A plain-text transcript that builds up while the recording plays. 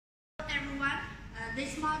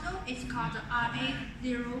This model is called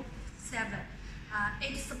RA07.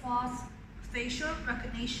 It supports facial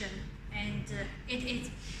recognition and it is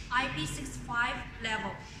IP65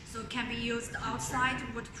 level, so can be used outside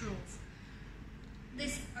waterproof.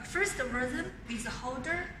 This first version with the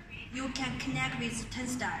holder, you can connect with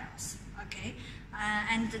turnstiles, okay?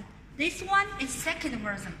 And this one is second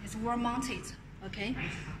version, it's wall mounted, okay?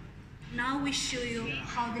 Now we show you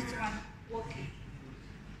how this one working.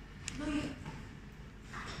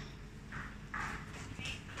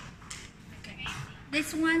 Okay.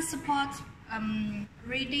 This one supports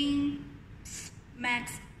reading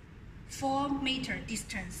max 4 meter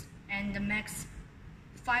distance and max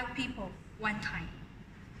 5 people one time.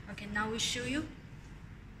 Okay, now we show you.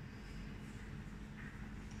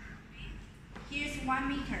 Here's 1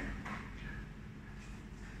 meter.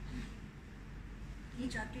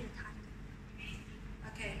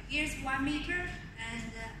 Okay, here's 1 meter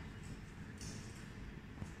and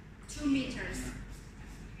 2 meters.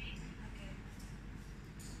 Okay.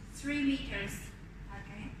 3 meters.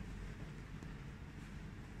 Okay.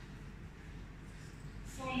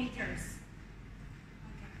 4 meters.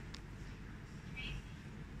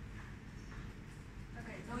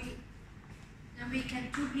 Okay. Okay, then we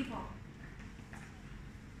can 2 people.